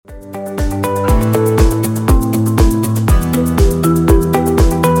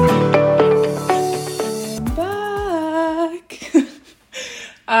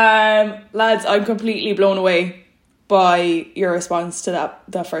lads, I'm completely blown away by your response to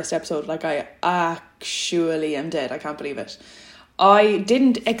that first episode. Like, I actually am dead. I can't believe it. I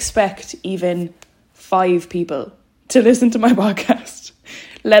didn't expect even 5 people to listen to my podcast,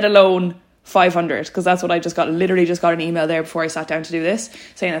 let alone 500, because that's what I literally just got an email there before I sat down to do this,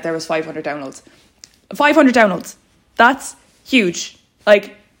 saying that there was 500 downloads. 500 downloads. That's huge.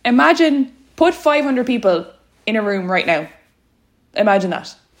 Like, imagine, put 500 people in a room right now. Imagine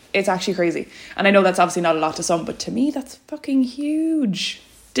that. It's actually crazy. And I know that's obviously not a lot to some, but to me, that's fucking huge.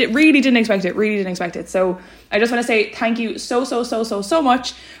 Really didn't expect it. So I just want to say thank you so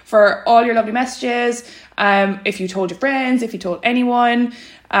much for all your lovely messages. If you told your friends, if you told anyone,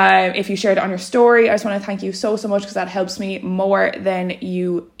 if you shared it on your story, I just want to thank you so much, because that helps me more than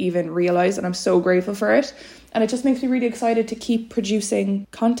you even realize, and I'm so grateful for it. And it just makes me really excited to keep producing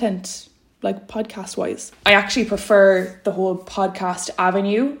content, like podcast wise. I actually prefer the whole podcast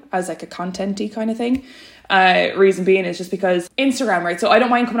avenue as like a content-y kind of thing. Reason being is just because Instagram, right? So I don't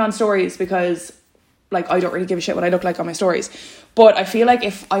mind coming on stories because like I don't really give a shit what I look like on my stories. But I feel like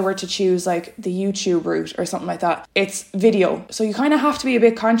if I were to choose like the YouTube route or something like that, it's video. So you kind of have to be a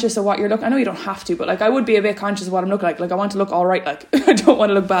bit conscious of what you're looking. I know you don't have to, but like I would be a bit conscious of what I'm looking like. Like I want to look all right. Like I don't want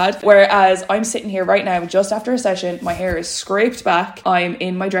to look bad. Whereas I'm sitting here right now just after a session. My hair is scraped back. I'm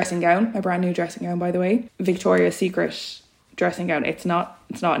in my dressing gown, my brand new dressing gown, by the way. Victoria's Secret dressing gown. It's not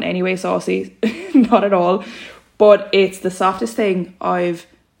in any way saucy. Not at all. But it's the softest thing I've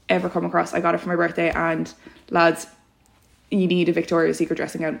ever come across. I got it for my birthday, and lads, you need a Victoria's Secret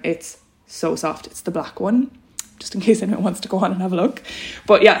dressing gown. It's so soft. It's the black one, just in case anyone wants to go on and have a look.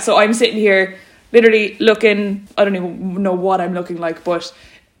 But yeah, so I'm sitting here literally looking, I don't even know what I'm looking like, but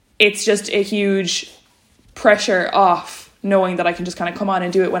it's just a huge pressure off knowing that I can just kind of come on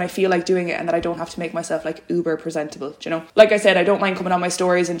and do it when I feel like doing it, and that I don't have to make myself like uber presentable, do you know? Like I said, I don't mind coming on my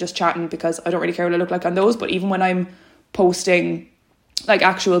stories and just chatting, because I don't really care what I look like on those. But even when I'm posting like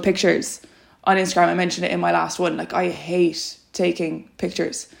actual pictures on Instagram, I mentioned it in my last one, like I hate taking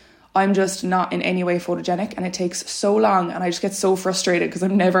pictures. I'm just not in any way photogenic, and it takes so long, and I just get so frustrated because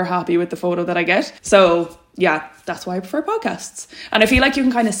I'm never happy with the photo that I get. So yeah, that's why I prefer podcasts. And I feel like you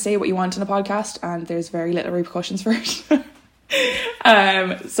can kind of say what you want in a podcast and there's very little repercussions for it.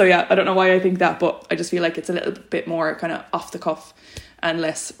 So yeah, I don't know why I think that, but I just feel like it's a little bit more kind of off the cuff and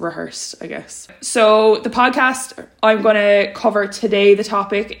less rehearsed, I guess. So the podcast I'm going to cover today, the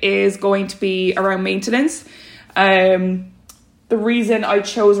topic is going to be around maintenance. The reason I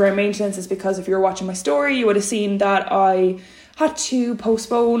chose around maintenance is because if you were watching my story, you would have seen that I had to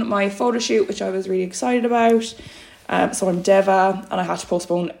postpone my photo shoot, which I was really excited about. So I'm Deva, and I had to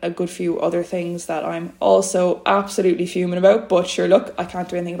postpone a good few other things that I'm also absolutely fuming about. But sure, look, I can't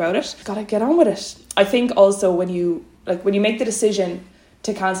do anything about it. Gotta get on with it. I think also when you make the decision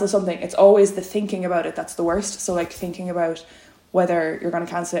to cancel something, it's always the thinking about it that's the worst. So like thinking about whether you're going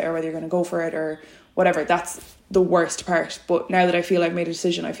to cancel it or whether you're going to go for it or whatever, that's the worst part. But now that I feel I've made a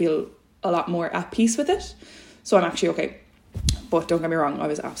decision, I feel a lot more at peace with it. So I'm actually okay. But don't get me wrong, I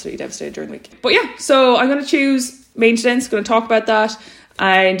was absolutely devastated during the week. But yeah, so I'm going to choose maintenance, going to talk about that.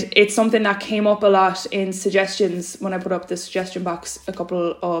 And it's something that came up a lot in suggestions when I put up the suggestion box a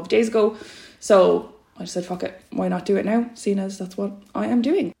couple of days ago. So I just said, fuck it, why not do it now, seeing as that's what I am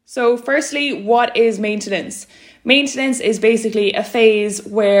doing. So firstly, what is maintenance? Maintenance is basically a phase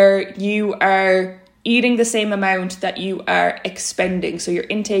where you are eating the same amount that you are expending. So you're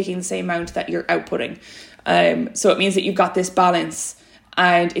intaking the same amount that you're outputting. So it means that you've got this balance.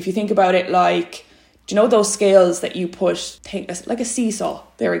 And if you think about it like, do you know those scales that you put, like a seesaw?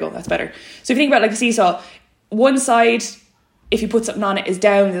 There we go, that's better. So if you think about like a seesaw, one side, if you put something on it, is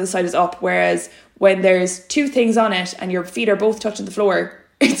down, the other side is up. Whereas when there's two things on it and your feet are both touching the floor,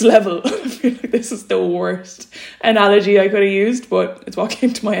 it's level. I feel like this is the worst analogy I could have used, but it's what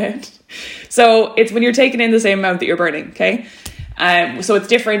came to my head. So it's when you're taking in the same amount that you're burning, okay? So it's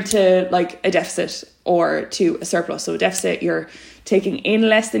different to like a deficit or to a surplus. So a deficit, you're taking in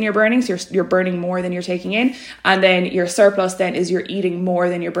less than you're burning, so you're burning more than you're taking in. And then your surplus then is you're eating more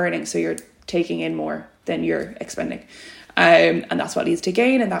than you're burning, so you're taking in more than you're expending. And that's what leads to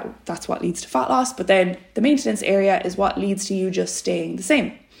gain, and that's what leads to fat loss. But then the maintenance area is what leads to you just staying the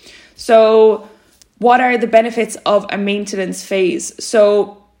same. So what are the benefits of a maintenance phase?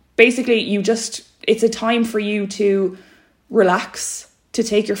 So basically it's a time for you to relax, to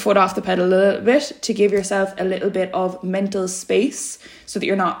take your foot off the pedal a little bit, to give yourself a little bit of mental space so that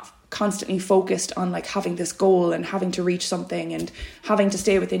you're not constantly focused on like having this goal and having to reach something and having to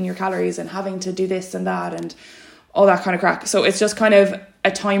stay within your calories and having to do this and that and all that kind of crack. So it's just kind of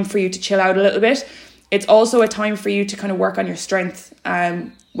a time for you to chill out a little bit. It's also a time for you to kind of work on your strength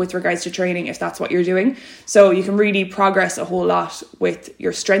with regards to training, if that's what you're doing. So you can really progress a whole lot with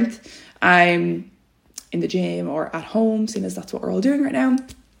your strength in the gym or at home, seeing as that's what we're all doing right now.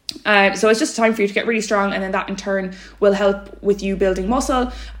 So it's just time for you to get really strong, and then that in turn will help with you building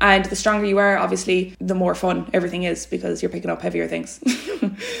muscle. And the stronger you are, obviously, the more fun everything is, because you're picking up heavier things.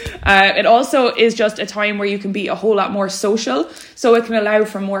 It also is just a time where you can be a whole lot more social. So it can allow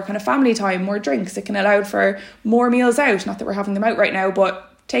for more kind of family time, more drinks. It can allow for more meals out. Not that we're having them out right now, but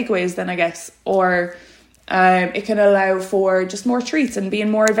takeaways then, I guess. Or it can allow for just more treats and being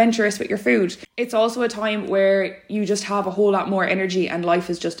more adventurous with your food. It's also a time where you just have a whole lot more energy and life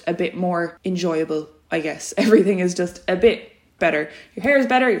is just a bit more enjoyable, I guess. Everything is just a bit better. Your hair is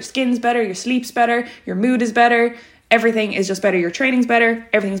better, your skin's better, your sleep's better, your mood is better. Everything is just better. Your training's better.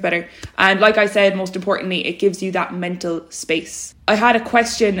 Everything's better. And like I said, most importantly, it gives you that mental space. I had a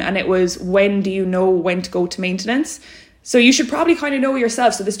question, and it was, when do you know when to go to maintenance? So you should probably kind of know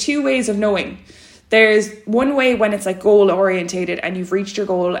yourself. So there's two ways of knowing. There's one way when it's like goal orientated and you've reached your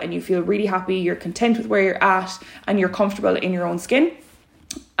goal and you feel really happy, you're content with where you're at and you're comfortable in your own skin.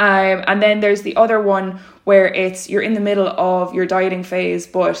 And then there's the other one where it's you're in the middle of your dieting phase,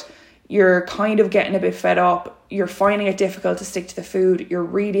 but you're kind of getting a bit fed up. You're finding it difficult to stick to the food. You're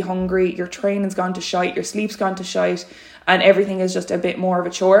really hungry. Your training's gone to shite. Your sleep's gone to shite. And everything is just a bit more of a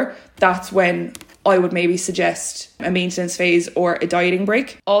chore. That's when I would maybe suggest a maintenance phase or a dieting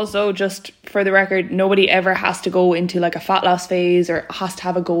break. Also, just for the record, nobody ever has to go into like a fat loss phase or has to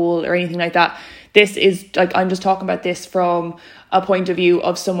have a goal or anything like that. This is like, I'm just talking about this from a point of view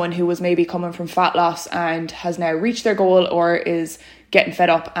of someone who was maybe coming from fat loss and has now reached their goal or is getting fed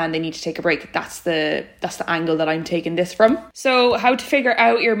up and they need to take a break. That's the angle that I'm taking this from. So how to figure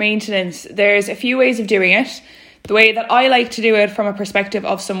out your maintenance? There's a few ways of doing it. The way that I like to do it from a perspective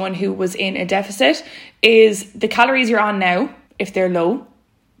of someone who was in a deficit is the calories you're on now, if they're low,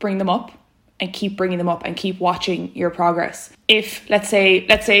 bring them up and keep bringing them up and keep watching your progress. If, let's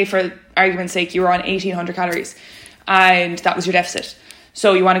say for argument's sake, you were on 1800 calories and that was your deficit.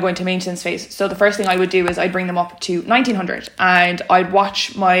 So you want to go into maintenance phase. So the first thing I would do is I'd bring them up to 1900 and I'd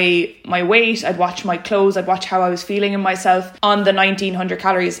watch my weight, I'd watch my clothes, I'd watch how I was feeling in myself on the 1900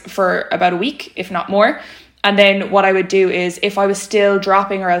 calories for about a week, if not more. And then what I would do is if I was still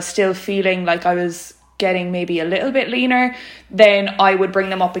dropping or I was still feeling like I was getting maybe a little bit leaner, then I would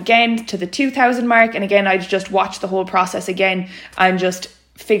bring them up again to the 2000 mark. And again, I'd just watch the whole process again and just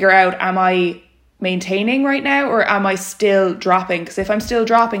figure out, am I maintaining right now or am I still dropping? Because if I'm still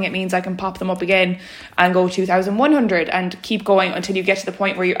dropping, it means I can pop them up again and go 2100 and keep going until you get to the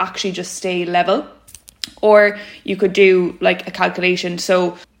point where you actually just stay level. Or you could do like a calculation.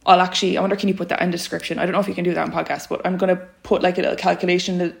 So I wonder, can you put that in the description? I don't know if you can do that on podcast, but I'm going to put like a little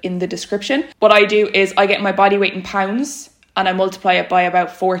calculation in the description. What I do is I get my body weight in pounds and I multiply it by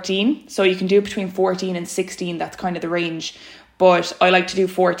about 14. So you can do between 14 and 16. That's kind of the range. But I like to do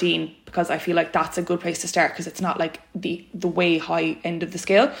 14 because I feel like that's a good place to start because it's not like the way high end of the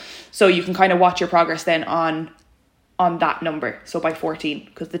scale. So you can kind of watch your progress then on that number. So by 14,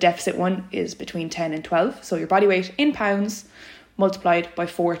 because the deficit one is between 10 and 12. So your body weight in pounds multiplied by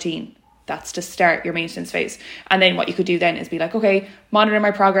 14. That's to start your maintenance phase. And then what you could do then is be like, okay, monitor my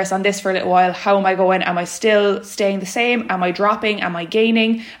progress on this for a little while. How am I going? Am I still staying the same? Am I dropping? Am I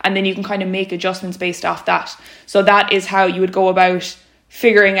gaining? And then you can kind of make adjustments based off that. So that is how you would go about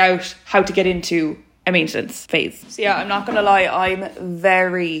figuring out how to get into a maintenance phase. So yeah, I'm not going to lie. I'm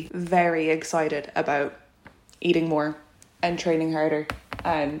very, very excited about eating more and training harder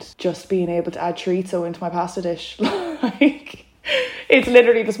and just being able to add chorizo into my pasta dish. Like, it's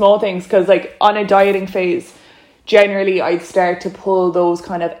literally the small things, because like on a dieting phase, generally I'd start to pull those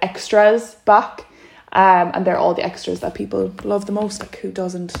kind of extras back, and they're all the extras that people love the most. Like, who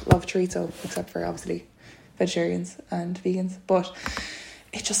doesn't love chorizo, except for obviously vegetarians and vegans? But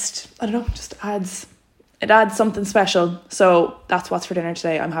it just, I don't know, just adds something special. So that's what's for dinner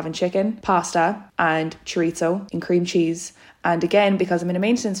today. I'm having chicken, pasta and chorizo and cream cheese. And again, because I'm in a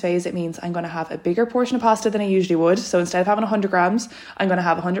maintenance phase, it means I'm going to have a bigger portion of pasta than I usually would. So instead of having 100 grams, I'm going to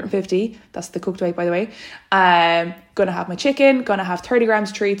have 150. That's the cooked weight, by the way. I'm going to have my chicken, going to have 30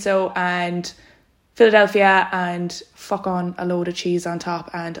 grams chorizo and Philadelphia and fuck on a load of cheese on top.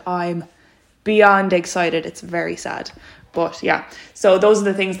 And I'm beyond excited. It's very sad. But yeah, so those are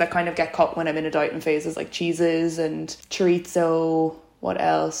the things that kind of get cut when I'm in a dieting phase, is like cheeses and chorizo. What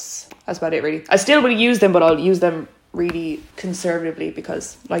else? That's about it, really. I still will use them, but I'll use them really conservatively,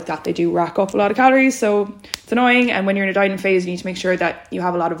 because like that, they do rack up a lot of calories, so it's annoying. And when you're in a dieting phase, you need to make sure that you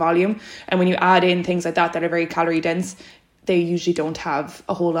have a lot of volume, and when you add in things like that are very calorie dense, they usually don't have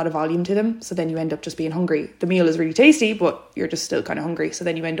a whole lot of volume to them. So then you end up just being hungry. The meal is really tasty, but you're just still kind of hungry. So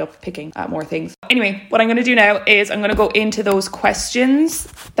then you end up picking at more things. Anyway, what I'm going to do now is I'm going to go into those questions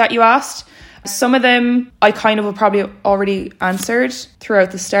that you asked. Some of them I kind of have probably already answered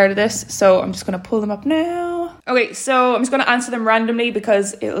throughout the start of this. So I'm just going to pull them up now. Okay, so I'm just going to answer them randomly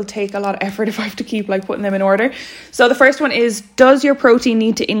because it'll take a lot of effort if I have to keep like putting them in order. So the first one is, does your protein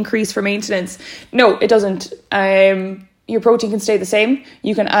need to increase for maintenance? No, it doesn't. Your protein can stay the same.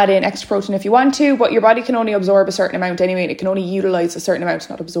 You can add in extra protein if you want to, but your body can only absorb a certain amount anyway. And it can only utilize a certain amount,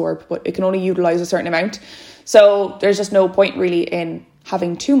 not absorb, but it can only utilize a certain amount. So there's just no point really in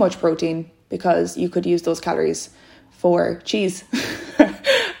having too much protein, because you could use those calories for cheese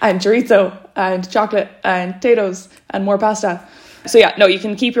and chorizo and chocolate and potatoes and more pasta. So yeah, no, you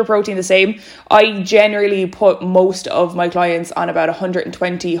can keep your protein the same. I generally put most of my clients on about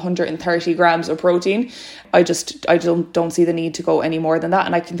 120, 130 grams of protein. I don't see the need to go any more than that.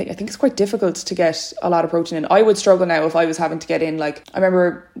 And I think it's quite difficult to get a lot of protein in. I would struggle now if I was having to get in, like, I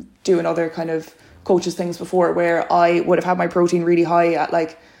remember doing other kind of coaches things before where I would have had my protein really high at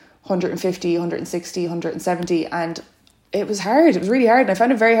like 150, 160, 170, and it was hard. It was really hard, and I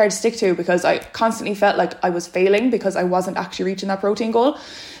found it very hard to stick to because I constantly felt like I was failing because I wasn't actually reaching that protein goal.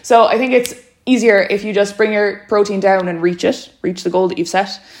 So I think it's easier if you just bring your protein down and reach the goal that you've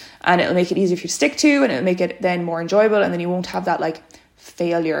set, and it'll make it easier for you to stick to, and it'll make it then more enjoyable, and then you won't have that like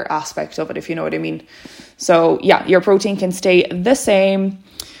failure aspect of it, if you know what I mean. So yeah, your protein can stay the same.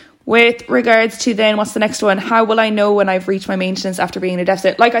 With regards to then, what's the next one? How will I know when I've reached my maintenance after being in a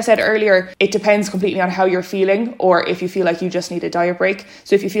deficit? Like I said earlier, it depends completely on how you're feeling, or if you feel like you just need a diet break.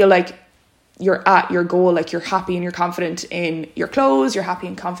 So if you feel like you're at your goal, like you're happy and you're confident in your clothes, you're happy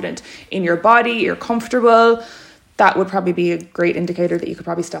and confident in your body, you're comfortable, that would probably be a great indicator that you could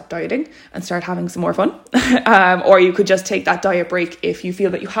probably stop dieting and start having some more fun. Or you could just take that diet break if you feel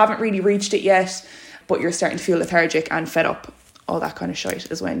that you haven't really reached it yet, but you're starting to feel lethargic and fed up. All that kind of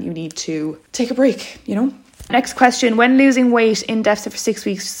shite is when you need to take a break, you know. Next question, when losing weight in deficit for 6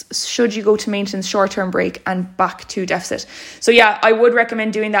 weeks, should you go to maintenance, short-term break and back to deficit? So yeah, I would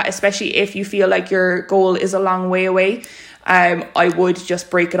recommend doing that, especially if you feel like your goal is a long way away. I would just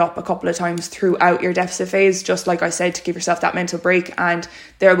break it up a couple of times throughout your deficit phase, just like I said, to give yourself that mental break. And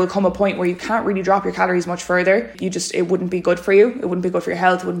there will come a point where you can't really drop your calories much further. It wouldn't be good for you. It wouldn't be good for your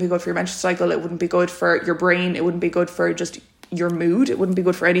health. It wouldn't be good for your menstrual cycle. It wouldn't be good for your brain. It wouldn't be good for just your mood. It wouldn't be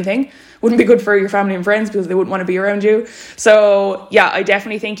good for anything. It wouldn't be good for your family and friends because they wouldn't want to be around you. So yeah, I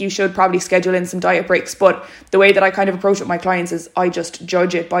definitely think you should probably schedule in some diet breaks. But the way that I kind of approach it with my clients is I just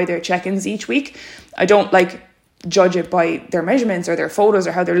judge it by their check-ins each week. I don't like judge it by their measurements or their photos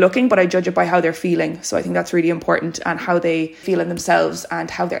or how they're looking, but I judge it by how they're feeling. So I think that's really important, and how they feel in themselves and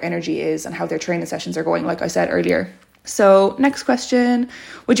how their energy is and how their training sessions are going, like I said earlier. So next question,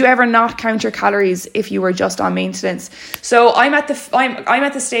 would you ever not count your calories if you were just on maintenance? So I'm at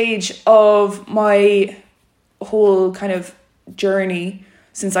the stage of my whole kind of journey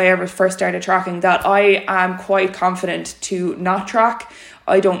since I ever first started tracking that I am quite confident to not track.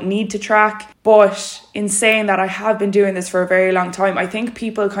 I don't need to track. But in saying that, I have been doing this for a very long time. I think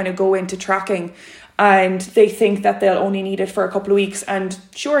people kind of go into tracking and they think that they'll only need it for a couple of weeks. And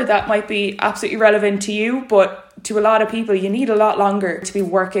sure, that might be absolutely relevant to you, but to a lot of people, you need a lot longer to be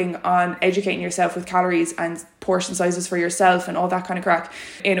working on educating yourself with calories and portion sizes for yourself and all that kind of crack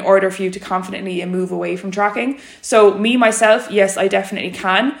in order for you to confidently move away from tracking. So me, myself, yes, I definitely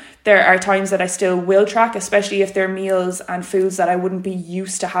can. There are times that I still will track, especially if they're meals and foods that I wouldn't be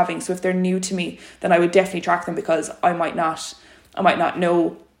used to having. So if they're new to me, then I would definitely track them, because I might not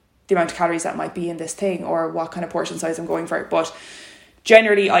know the amount of calories that might be in this thing or what kind of portion size I'm going for. But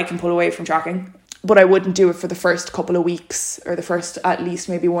generally I can pull away from tracking, but I wouldn't do it for the first couple of weeks or the first at least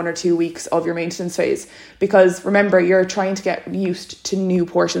maybe 1 or 2 weeks of your maintenance phase, because remember, you're trying to get used to new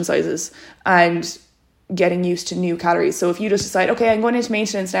portion sizes and getting used to new calories. So if you just decide, okay, I'm going into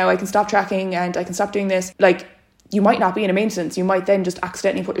maintenance now, I can stop tracking and I can stop doing this, like, you might not be in a maintenance. You might then just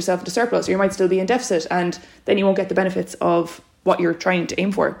accidentally put yourself into surplus, or you might still be in deficit, and then you won't get the benefits of what you're trying to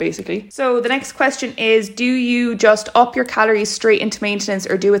aim for, basically. So the next question is, do you just up your calories straight into maintenance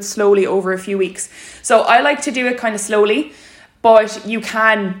or do it slowly over a few weeks? So I like to do it kind of slowly, but you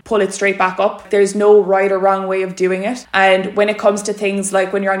can pull it straight back up. There's no right or wrong way of doing it. And when it comes to things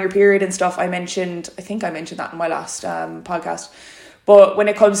like when you're on your period and stuff, I think I mentioned that in my last podcast. But when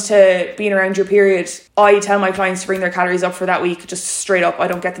it comes to being around your period, I tell my clients to bring their calories up for that week, just straight up. I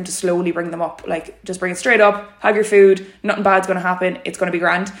don't get them to slowly bring them up. Like, just bring it straight up, have your food, nothing bad's going to happen, it's going to be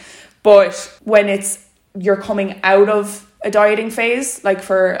grand. But when you're coming out of a dieting phase, like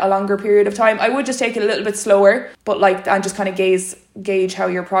for a longer period of time, I would just take it a little bit slower, but like, and just kind of gauge how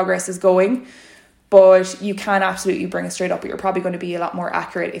your progress is going. But you can absolutely bring it straight up, but you're probably going to be a lot more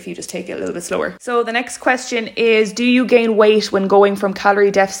accurate if you just take it a little bit slower. So the next question is, do you gain weight when going from calorie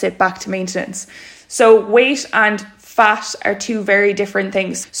deficit back to maintenance? So weight and fat are two very different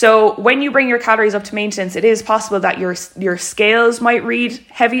things. So when you bring your calories up to maintenance, it is possible that your scales might read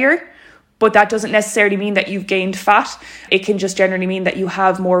heavier, but that doesn't necessarily mean that you've gained fat. It can just generally mean that you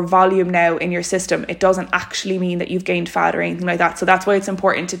have more volume now in your system. It doesn't actually mean that you've gained fat or anything like that. So that's why it's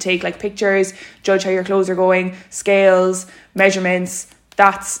important to take like pictures, judge how your clothes are going, scales, measurements.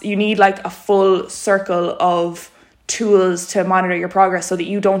 You need like a full circle of tools to monitor your progress so that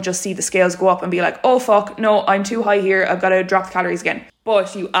you don't just see the scales go up and be like, oh fuck, no, I'm too high here, I've got to drop the calories again.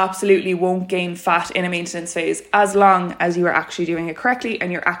 But you absolutely won't gain fat in a maintenance phase as long as you are actually doing it correctly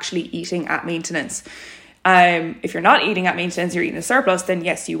and you're actually eating at maintenance. If you're not eating at maintenance, you're eating a surplus, then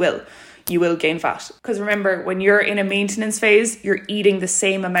yes, you will gain fat. Because remember, when you're in a maintenance phase, you're eating the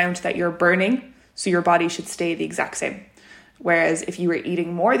same amount that you're burning, so your body should stay the exact same. Whereas if you are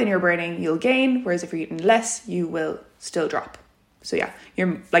eating more than you're burning, you'll gain. Whereas if you're eating less, you will still drop. So yeah,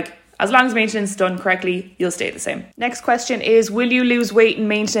 you're like, as long as maintenance is done correctly, you'll stay the same. Next question is, will you lose weight in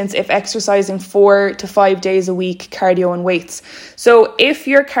maintenance if exercising 4 to 5 days a week, cardio and weights? So if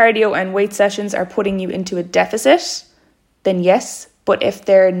your cardio and weight sessions are putting you into a deficit, then yes. But if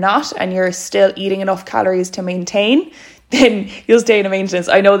they're not and you're still eating enough calories to maintain, then you'll stay in a maintenance.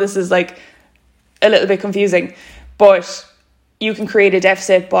 I know this is like a little bit confusing, but you can create a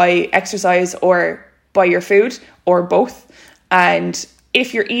deficit by exercise or by your food or both. And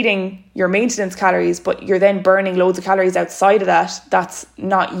if you're eating your maintenance calories, but you're then burning loads of calories outside of that, that's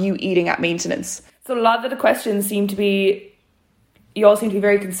not you eating at maintenance. So a lot of the questions you all seem to be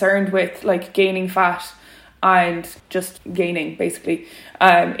very concerned with like gaining fat and just gaining basically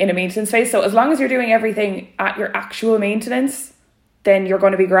in a maintenance phase. So as long as you're doing everything at your actual maintenance, then you're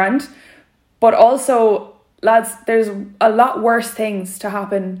going to be grand. But also, lads, there's a lot worse things to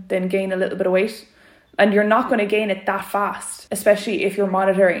happen than gain a little bit of weight. And you're not going to gain it that fast, especially if you're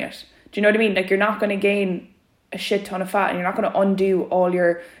monitoring it. Do you know what I mean? Like, you're not going to gain a shit ton of fat and you're not going to undo all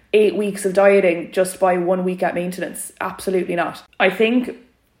your 8 weeks of dieting just by 1 week at maintenance. Absolutely not. I think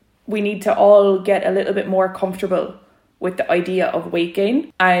we need to all get a little bit more comfortable with the idea of weight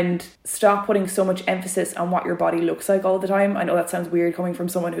gain and stop putting so much emphasis on what your body looks like all the time. I know that sounds weird coming from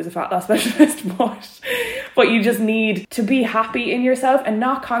someone who's a fat loss specialist, but you just need to be happy in yourself and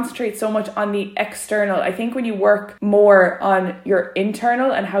not concentrate so much on the external. I think when you work more on your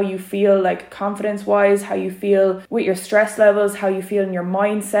internal and how you feel, like confidence wise, how you feel with your stress levels, how you feel in your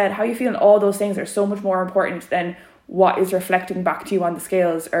mindset, how you feel in all those things are so much more important than what is reflecting back to you on the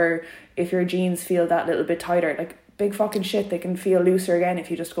scales, or if your jeans feel that little bit tighter. Like, big fucking shit, they can feel looser again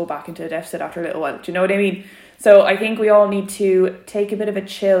if you just go back into a deficit after a little while. Do you know what I mean? So I think we all need to take a bit of a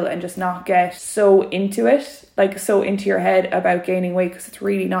chill and just not get so into it, like so into your head about gaining weight, because it's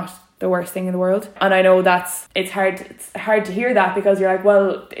really not the worst thing in the world. And I know it's hard to hear that, because you're like,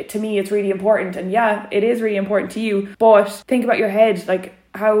 well, to me it's really important, and yeah, it is really important to you, but think about your head. Like,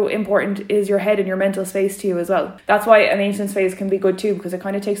 how important is your head and your mental space to you as well? That's why a maintenance phase can be good too, because it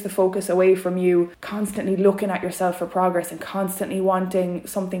kind of takes the focus away from you constantly looking at yourself for progress and constantly wanting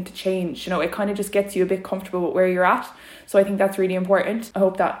something to change. You know, it kind of just gets you a bit comfortable with where you're at. So I think that's really important. I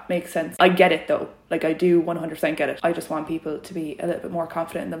hope that makes sense. I get it though. Like, I do 100% get it. I just want people to be a little bit more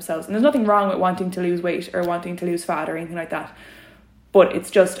confident in themselves. And there's nothing wrong with wanting to lose weight or wanting to lose fat or anything like that. But it's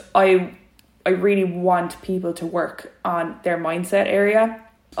just, I really want people to work on their mindset area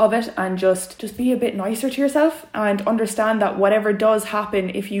of it and just be a bit nicer to yourself, and understand that whatever does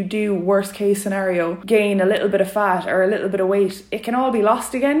happen, if you do, worst case scenario, gain a little bit of fat or a little bit of weight, it can all be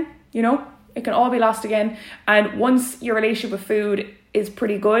lost again, you know? It can all be lost again. And once your relationship with food is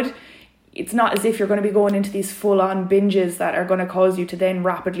pretty good, it's not as if you're going to be going into these full-on binges that are going to cause you to then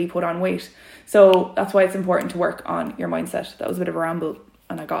rapidly put on weight. So that's why it's important to work on your mindset. That was a bit of a ramble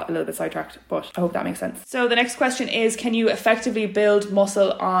and I got a little bit sidetracked, but I hope that makes sense. So the next question is, can you effectively build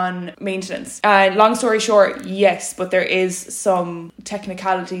muscle on maintenance? And long story short, yes, but there is some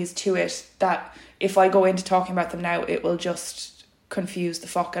technicalities to it that if I go into talking about them now, it will just confuse the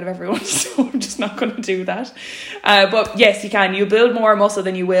fuck out of everyone. So I'm just not going to do that. But yes, you can. You build more muscle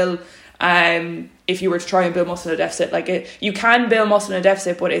than you will if you were to try and build muscle in a deficit. Like you can build muscle in a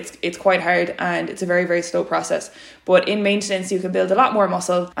deficit, but it's quite hard and it's a very, very slow process. But in maintenance, you can build a lot more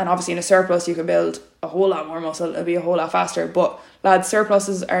muscle, and obviously in a surplus, you can build a whole lot more muscle. It'll be a whole lot faster. But lads,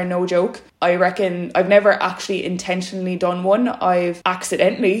 surpluses are no joke. I reckon I've never actually intentionally done one. I've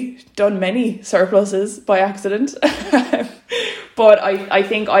accidentally done many surpluses by accident. But I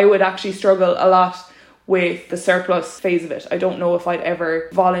think I would actually struggle a lot with the surplus phase of it. I don't know if I'd ever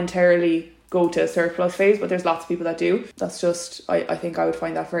voluntarily go to a surplus phase, but there's lots of people that do. That's just, I think I would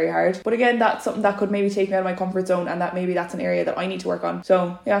find that very hard. But again, that's something that could maybe take me out of my comfort zone, and that maybe that's an area that I need to work on.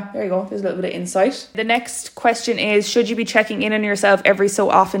 So yeah, there you go. There's a little bit of insight. The next question is, should you be checking in on yourself every so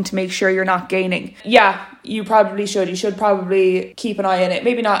often to make sure you're not gaining? Yeah, you probably should. You should probably keep an eye on it.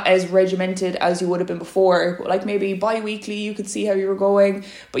 Maybe not as regimented as you would have been before, but like maybe bi-weekly you could see how you were going,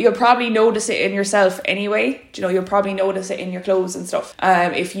 but you'll probably notice it in yourself anyway. You know, you'll probably notice it in your clothes and stuff.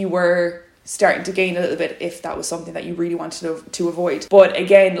 If you were starting to gain a little bit, if that was something that you really wanted to avoid. But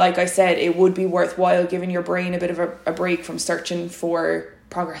again, like I said, it would be worthwhile giving your brain a bit of a break from searching for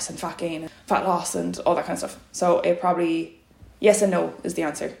progress and fat gain, fat loss and all that kind of stuff. So it probably, yes and no is the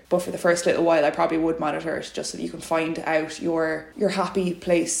answer. But for the first little while, I probably would monitor it just so that you can find out your happy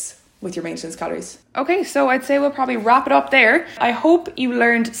place with your maintenance calories. Okay, so I'd say we'll probably wrap it up there. I hope you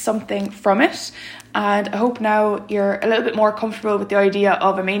learned something from it, and I hope now you're a little bit more comfortable with the idea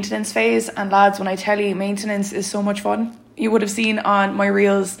of a maintenance phase. And lads, when I tell you maintenance is so much fun, you would have seen on my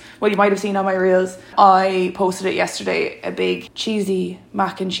reels, well, you might have seen on my reels, I posted it yesterday, a big cheesy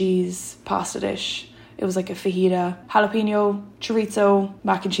mac and cheese pasta dish. It was like a fajita, jalapeno, chorizo,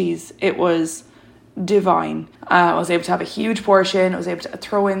 mac and cheese. It was divine. I was able to have a huge portion. I was able to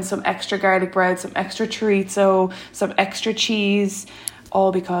throw in some extra garlic bread, some extra chorizo, some extra cheese,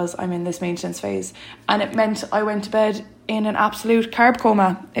 all because I'm in this maintenance phase. And it meant I went to bed in an absolute carb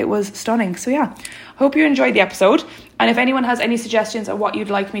coma. It was stunning. So yeah, hope you enjoyed the episode. And if anyone has any suggestions on what you'd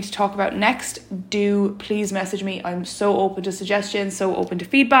like me to talk about next, do please message me. I'm so open to suggestions, so open to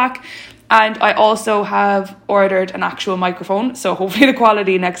feedback. And I also have ordered an actual microphone, so hopefully the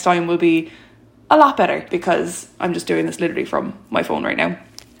quality next time will be a lot better, because I'm just doing this literally from my phone right now.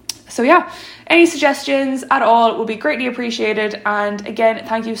 So yeah, any suggestions at all will be greatly appreciated. And again,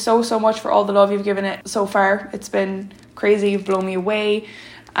 thank you so much for all the love you've given it so far. It's been crazy. You've blown me away.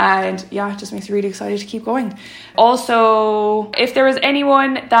 And yeah, it just makes me really excited to keep going. Also, if there is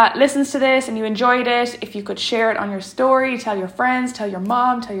anyone that listens to this and you enjoyed it, if you could share it on your story, tell your friends, tell your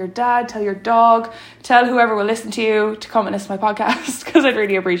mom, tell your dad, tell your dog, tell whoever will listen to you to come and listen to my podcast, because I'd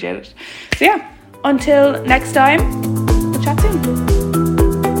really appreciate it. So yeah, until next time, we'll chat soon.